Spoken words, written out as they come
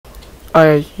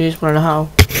Alright, you just wanna know how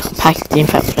to unpack the game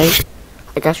files, right?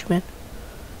 I got you, man.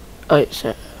 Alright,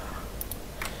 so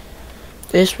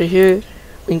this right here,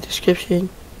 link description.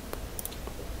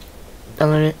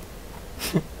 Download it.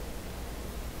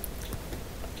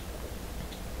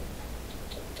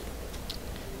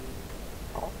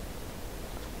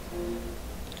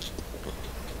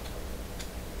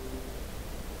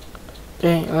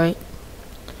 Dang, alright.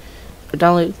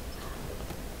 Download.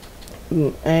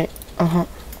 Alright,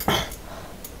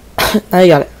 now you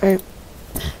got it, alright.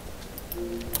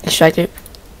 Extract it.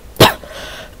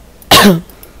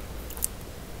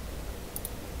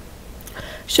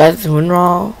 Extract it to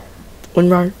WinRAR.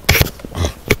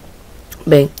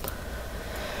 Bang.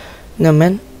 Now,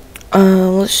 man,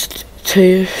 let's show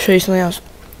you something else.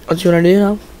 What you wanna do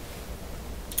now?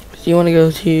 So you wanna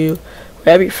go to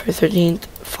wherever your 13th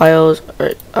files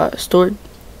are stored.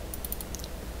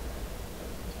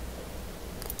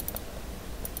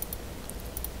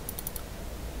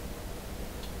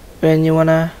 Then you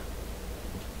wanna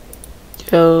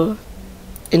go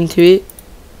into it.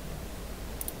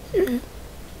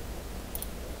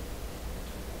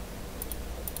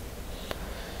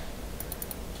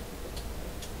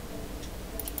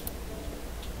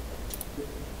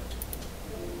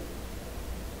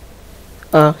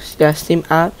 Yeah, Steam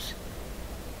apps,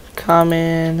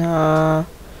 common,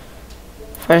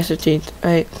 Friday 13th.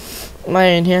 Hey, my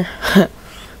in here. You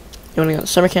wanna go to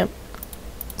summer camp,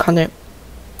 content,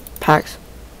 packs,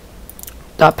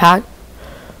 .pack,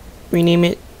 rename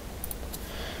it,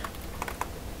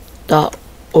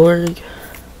 .org,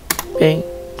 bang,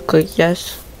 click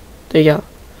yes, there you go.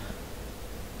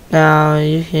 Now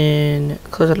you can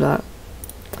close it out.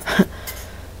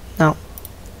 Now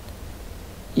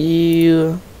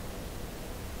you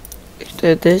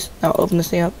did this. Now open this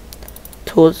thing up,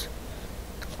 tools,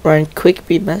 run quick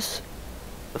BMS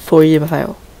for your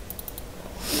file.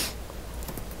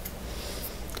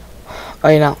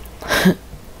 Now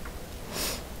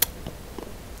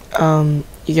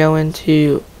you go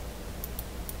into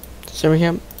summer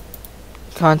camp,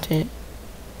 content,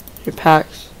 your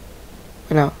packs.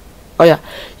 Oh yeah,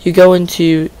 you go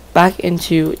back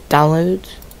into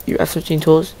downloads, your F13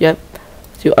 tools. Yep,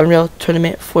 to Unreal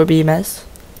Tournament for BMS.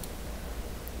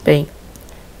 Bang.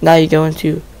 Now you go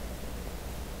into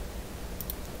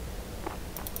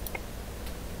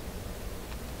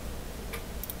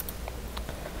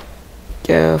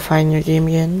find your game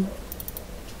again.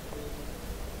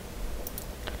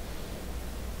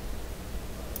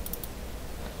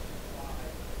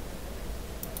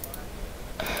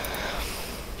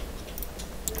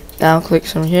 Now click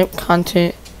some here,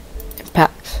 content and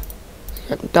packs.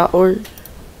 .org.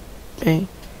 Bang.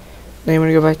 Then you want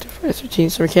to go back to Friday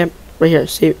 13th summer camp. Right here,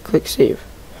 save. Click save.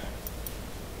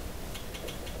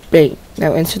 Bang.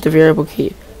 Now insert the variable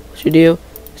key. What you do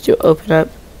is you open up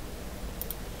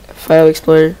File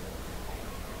Explorer.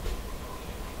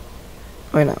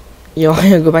 You want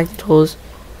to go back to tools.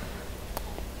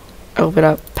 Open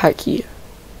up pack key.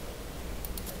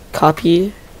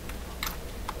 Copy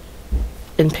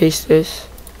and paste this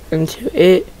into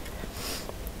it.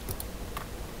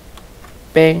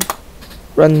 Bang.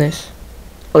 Run this.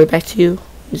 I'll get back to you.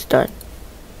 It's done.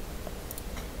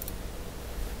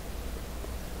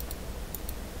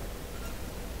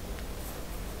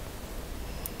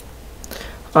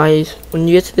 Alright, when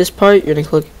you get to this part, you're gonna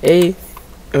click A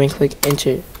and then click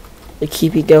enter. You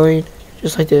keep it going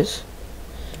just like this.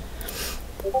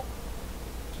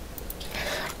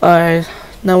 Alright,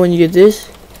 now when you get this,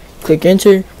 click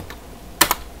enter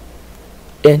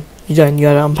and you're done. You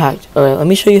got it unpacked. Alright, let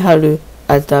me show you how to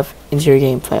add stuff into your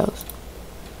game files.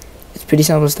 It's pretty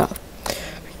simple stuff.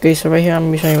 Okay, so right here I'm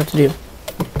gonna be showing you what to do.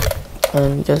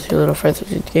 Just your little Friday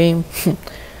 13th game.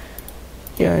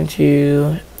 You're going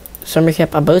to summer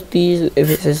camp on both these. If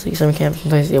it says like summer camp,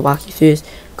 sometimes they walk you through this.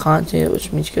 Content,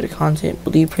 which means you go to content,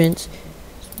 blueprints.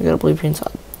 So we got blueprints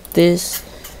on this.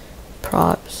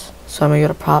 Props. So I'm gonna go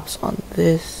to props on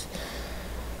this.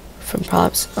 From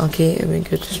props, okay, and then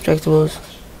go to destructibles,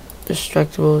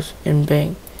 and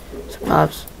bang. So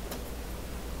props,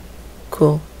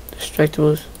 cool.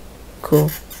 Destructibles,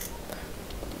 cool.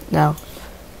 Now,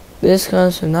 this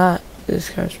comes from that. This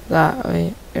comes from that,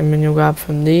 right? And then you'll grab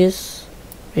from these.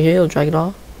 Right here, you'll drag it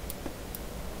all.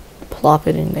 Plop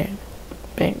it in there.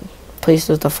 Bang. Place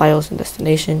those the files and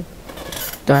destination.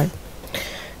 Done.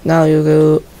 Now you'll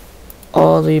go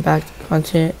all the way back to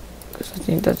content, because I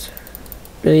think that's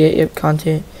really it. Yep,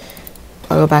 content.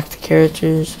 I'll go back to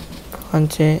characters,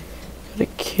 content, go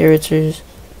to characters,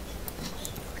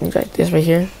 things like this right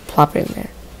here, plop it in there.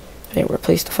 Bang,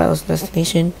 replace the files and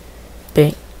destination.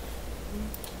 Bang.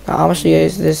 Now I'm gonna show you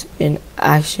guys this in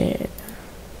action.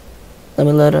 Let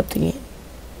me load up the game.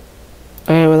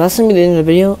 Alright, well that's gonna be the end of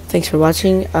the video. Thanks for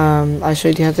watching. I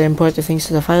showed you how to import the things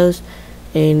to the files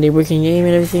and the working game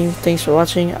and everything. Thanks for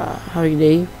watching. Have a good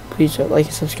day. Please like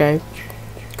and subscribe.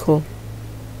 Cool.